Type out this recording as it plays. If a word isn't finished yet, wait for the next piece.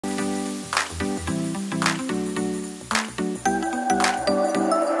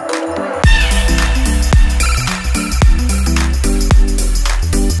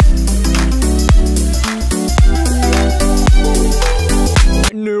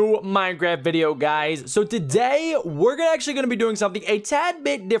Minecraft video, guys. So today we're actually going to be doing something a tad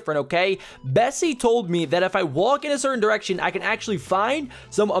bit different, okay? Bessie told me that if I walk in a certain direction, I can actually find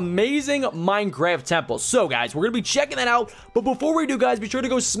some amazing Minecraft temples. So guys, we're going to be checking that out. But before we do, guys, be sure to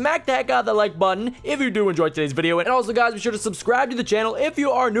go smack the heck out of the like button if you do enjoy today's video. And also, guys, be sure to subscribe to the channel if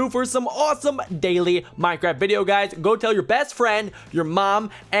you are new for some awesome daily Minecraft video, guys. Go tell your best friend, your mom,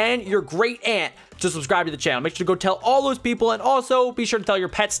 and your great aunt to subscribe to the channel. Make sure to go tell all those people, and also be sure to tell your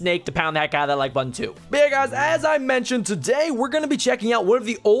pet snake to pound the heck out of that like button too. But yeah, guys, as I mentioned, today we're going to be checking out one of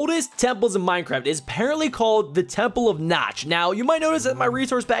the oldest temples in Minecraft. It's apparently called the Temple of Notch. Now, you might notice that my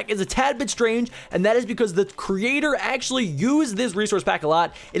resource pack is a tad bit strange, and that is because the creator actually used this resource pack a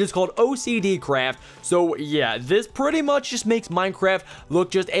lot. It is called OCD Craft. So yeah, this pretty much just makes Minecraft look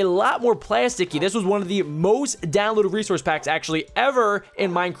just a lot more plasticky. This was one of the most downloaded resource packs actually ever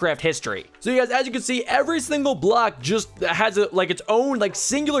in Minecraft history. So you guys, as you can see, every single block just has its own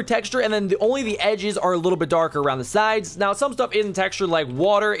singular texture, and then only the edges are a little bit darker around the sides. Now, some stuff isn't textured, like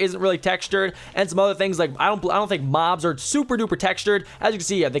water isn't really textured, and some other things like I don't think mobs are super duper textured. As you can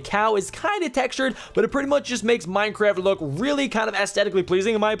see, yeah, the cow is kind of textured, but it pretty much just makes Minecraft look really kind of aesthetically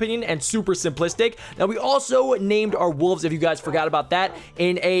pleasing in my opinion, and super simplistic. Now, we also named our wolves, if you guys forgot about that,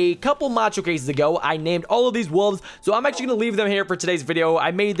 in a couple mod showcases ago. I named all of these wolves, so I'm actually going to leave them here for today's video.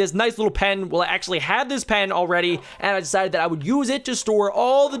 I made this nice little pen. Well, I actually had this pen already, and I decided that I would use it to store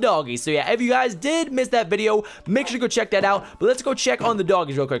all the doggies. So yeah, if you guys did miss that video, make sure to go check that out. But let's go check on the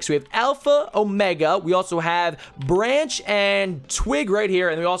doggies real quick. So we have Alpha, Omega. We also have Branch and Twig right here,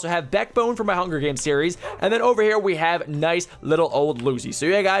 and we also have Backbone from my Hunger Games series. And then over here we have nice little old Lucy. So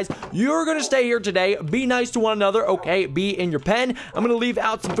yeah, guys, you're gonna stay here today. Be nice to one another, okay? Be in your pen. I'm gonna leave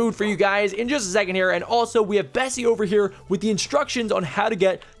out some food for you guys in just a second here. And also, we have Bessie over here with the instructions on how to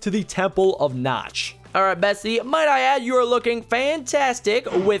get to the Temple of Notch. All right, Bessie, might I add, you are looking fantastic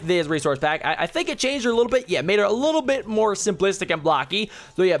with this resource pack. I think it changed her a little bit. Yeah, made her a little bit more simplistic and blocky.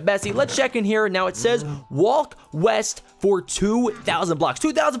 So yeah, Bessie, let's check in here. Now it says walk west for 2,000 blocks.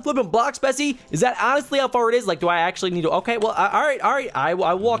 2,000 flipping blocks, Bessie? Is that honestly how far it is? Like, do I actually need to? Okay, well, all right. I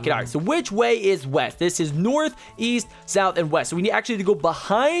walk it. All right, so which way is west? This is north, east, south, and west. So we need actually to go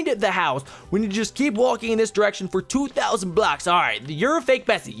behind the house. We need to just keep walking in this direction for 2,000 blocks. All right, you're a fake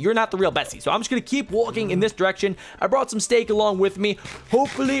Bessie. You're not the real Bessie. So I'm just going to keep walking in this direction. I brought some steak along with me.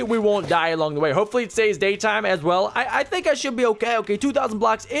 Hopefully we won't die along the way. Hopefully it stays daytime as well. I think I should be okay. Okay, 2,000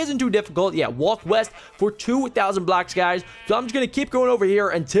 blocks isn't too difficult. Yeah, walk west for 2,000 blocks, guys. So I'm just gonna keep going over here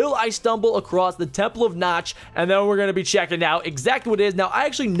until I stumble across the Temple of Notch, and then we're gonna be checking out exactly what it is. Now, I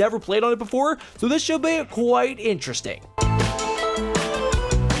actually never played on it before, so this should be quite interesting.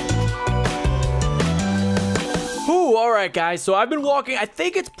 Alright, guys, so I've been walking. I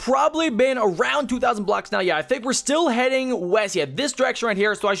think it's probably been around 2,000 blocks now. Yeah, I think we're still heading west. Yeah, this direction right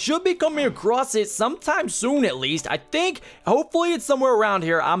here. So I should be coming across it sometime soon, at least. I think, hopefully, it's somewhere around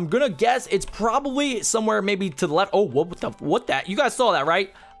here. I'm gonna guess it's probably somewhere maybe to the left. Oh, what that? You guys saw that,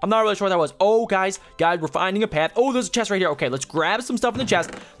 right? I'm not really sure what that was. Oh, guys, we're finding a path. Oh, there's a chest right here. Okay, let's grab some stuff in the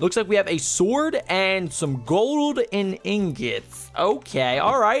chest. Looks like we have a sword and some gold and ingots. Okay,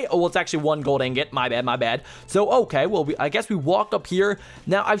 all right. Oh, well, it's actually one gold ingot. My bad. So, okay, well, I guess we walk up here.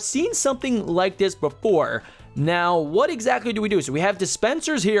 Now, I've seen something like this before. Now, what exactly do we do? So we have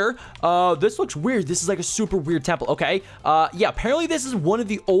dispensers here. This looks weird. This is like a super weird temple. Okay. Yeah, apparently this is one of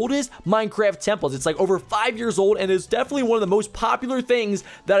the oldest Minecraft temples. It's like over 5 years old, and it's definitely one of the most popular things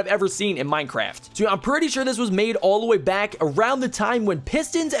that I've ever seen in Minecraft. So I'm pretty sure this was made all the way back around the time when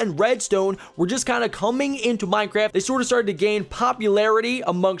pistons and redstone were just kind of coming into Minecraft. They sort of started to gain popularity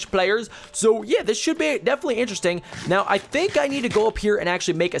amongst players. So yeah, this should be definitely interesting. Now, I think I need to go up here and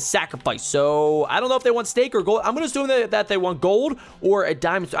actually make a sacrifice. So I don't know if they want steak or gold. I'm going to assume that they want gold or a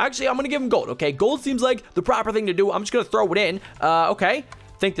diamond. So actually, I'm going to give them gold. Okay, gold seems like the proper thing to do. I'm just going to throw it in. Okay,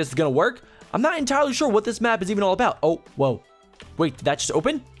 think this is going to work. I'm not entirely sure what this map is even all about. Oh, whoa. Wait, did that just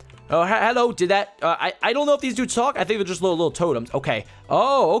open? Oh, hello, did that? I don't know if these dudes talk. I think they're just little totems. Okay.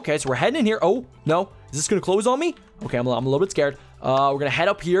 Oh, okay, so we're heading in here. Oh, no. Is this going to close on me? Okay, I'm a little bit scared. We're gonna head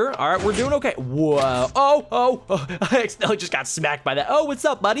up here. All right, we're doing okay. Whoa. Oh, I accidentally just got smacked by that. Oh, what's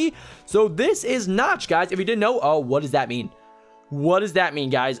up, buddy? So this is Notch, guys. If you didn't know, oh, what does that mean? What does that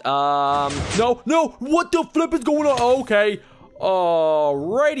mean, guys? No, what the flip is going on? Okay.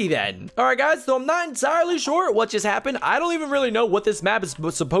 Alrighty then. Alright guys, so I'm not entirely sure what just happened. I don't even really know what this map is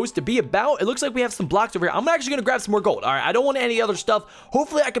supposed to be about. It looks like we have some blocks over here. I'm actually gonna grab some more gold. Alright, I don't want any other stuff.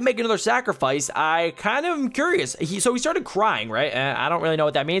 Hopefully I can make another sacrifice. I kind of am curious. So he started crying, right? I don't really know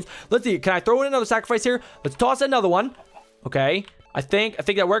what that means. Let's see, can I throw in another sacrifice here? Let's toss another one. Okay, I think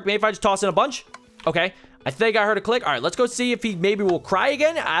that worked. Maybe if I just toss in a bunch. Okay. I think I heard a click. All right, let's go see if he maybe will cry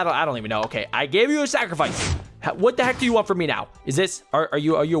again. I don't even know. Okay, I gave you a sacrifice. What the heck do you want from me now? Is this, are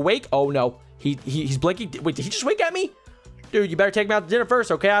you awake? Oh no, he's blinking. Wait, did he just wink at me? Dude, you better take me out to dinner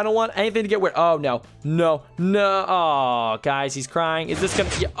first, okay? I don't want anything to get weird. Oh no, no, no. Oh, guys, he's crying. Is this gonna,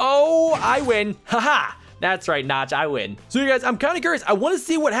 yeah. Oh, I win. Haha. That's right, Notch, I win. So you guys, I'm kind of curious. I want to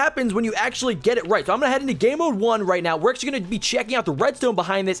see what happens when you actually get it right. So I'm going to head into game mode 1 right now. We're actually going to be checking out the redstone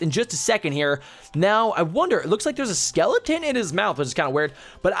behind this in just a second here. Now, I wonder, it looks like there's a skeleton in his mouth, which is kind of weird.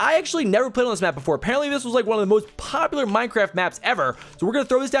 But I actually never played on this map before. Apparently, this was like one of the most popular Minecraft maps ever. So we're going to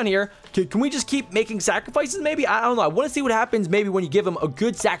throw this down here. Can we just keep making sacrifices maybe? I don't know. I want to see what happens maybe when you give him a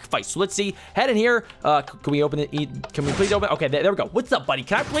good sacrifice. So let's see. Head in here. Can we open it? Can we please open it? Okay, there we go. What's up, buddy?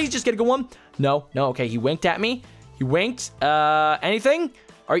 Can I please just get a good one? No, no. Okay, he winked at me. He winked. Anything?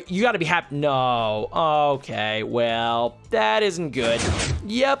 You gotta be happy. No. Okay, well, that isn't good.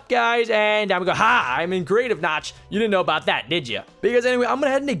 Yep, guys, and I'm gonna go, ha, I'm in creative, Notch. You didn't know about that, did you? Because anyway, I'm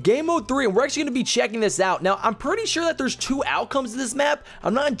gonna head into game mode 3, and we're actually gonna be checking this out. Now, I'm pretty sure that there's 2 outcomes to this map.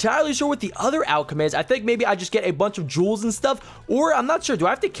 I'm not entirely sure what the other outcome is. I think maybe I just get a bunch of jewels and stuff, or I'm not sure. Do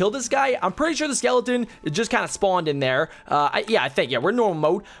I have to kill this guy? I'm pretty sure the skeleton just kind of spawned in there. Yeah, I think, yeah, we're in normal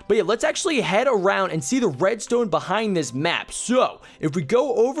mode. But yeah, let's actually head around and see the redstone behind this map. So, if we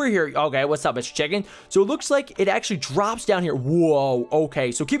go over here, okay, what's up, Mr. Chicken? So it looks like it actually drops down here. Whoa,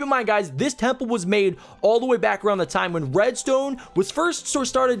 okay. So keep in mind, guys, this temple was made all the way back around the time when redstone was first sort of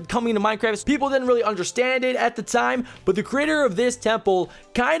started coming into Minecraft. People didn't really understand it at the time, but the creator of this temple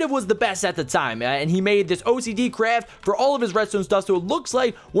kind of was the best at the time, and he made this OCD craft for all of his redstone stuff. So it looks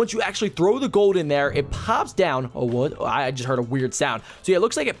like once you actually throw the gold in there, it pops down. Oh, what? I just heard a weird sound. So yeah, it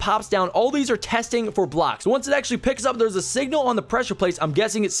looks like it pops down. All these are testing for blocks. Once it actually picks up, there's a signal on the pressure plates. I'm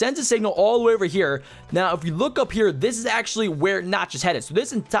guessing it sends a signal all the way over here. Now, if you look up here, this is actually where Notch's head is. So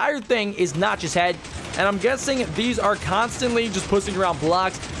this entire thing is Notch's head, and I'm guessing these are constantly just pushing around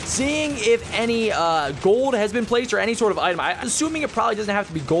blocks, seeing if any gold has been placed or any sort of item. I'm assuming it probably doesn't have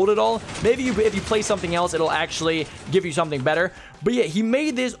to be gold at all. Maybe if you place something else, it'll actually give you something better. But yeah, he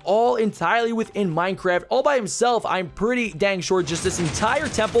made this all entirely within Minecraft, all by himself. I'm pretty dang sure, just this entire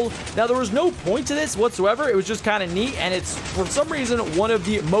temple. Now, there was no point to this whatsoever. It was just kind of neat, and it's, for some reason, one of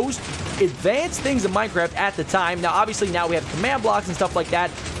the most advanced things in Minecraft at the time. Now, obviously, now we have command blocks and stuff like that,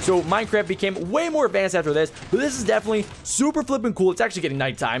 so Minecraft became way more advanced after this, but this is definitely super flipping cool. It's actually getting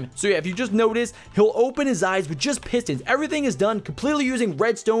nighttime. So yeah, if you just notice, he'll open his eyes with just pistons. Everything is done completely using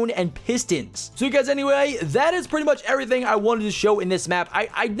redstone and pistons. So you guys, anyway, that is pretty much everything I wanted to show in this map.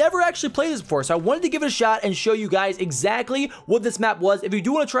 I never actually played this before, so I wanted to give it a shot and show you guys exactly what this map was. If you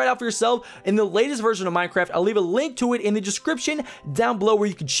do want to try it out for yourself in the latest version of Minecraft, I'll leave a link to it in the description down below where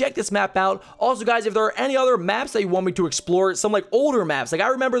you can check this map out. Also, guys, if there are any other maps that you want me to explore, some like older maps, like I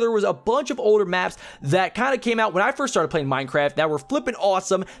remember there was a bunch of older maps that kind of came out when I first started playing Minecraft that were flipping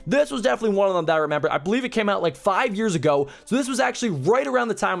awesome. This was definitely one of them that I remember. I believe it came out like 5 years ago, so this was actually right around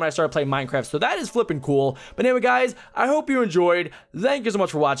the time when I started playing Minecraft, so that is flipping cool. But anyway, guys, I hope you enjoyed. Thank you so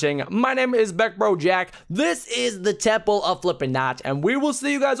much for watching. My name is BeckBroJack. This is the Temple of Flippin' Notch, and we will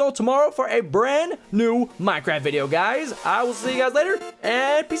see you guys all tomorrow for a brand new Minecraft video, guys. I will see you guys later,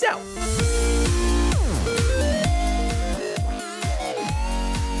 and peace out.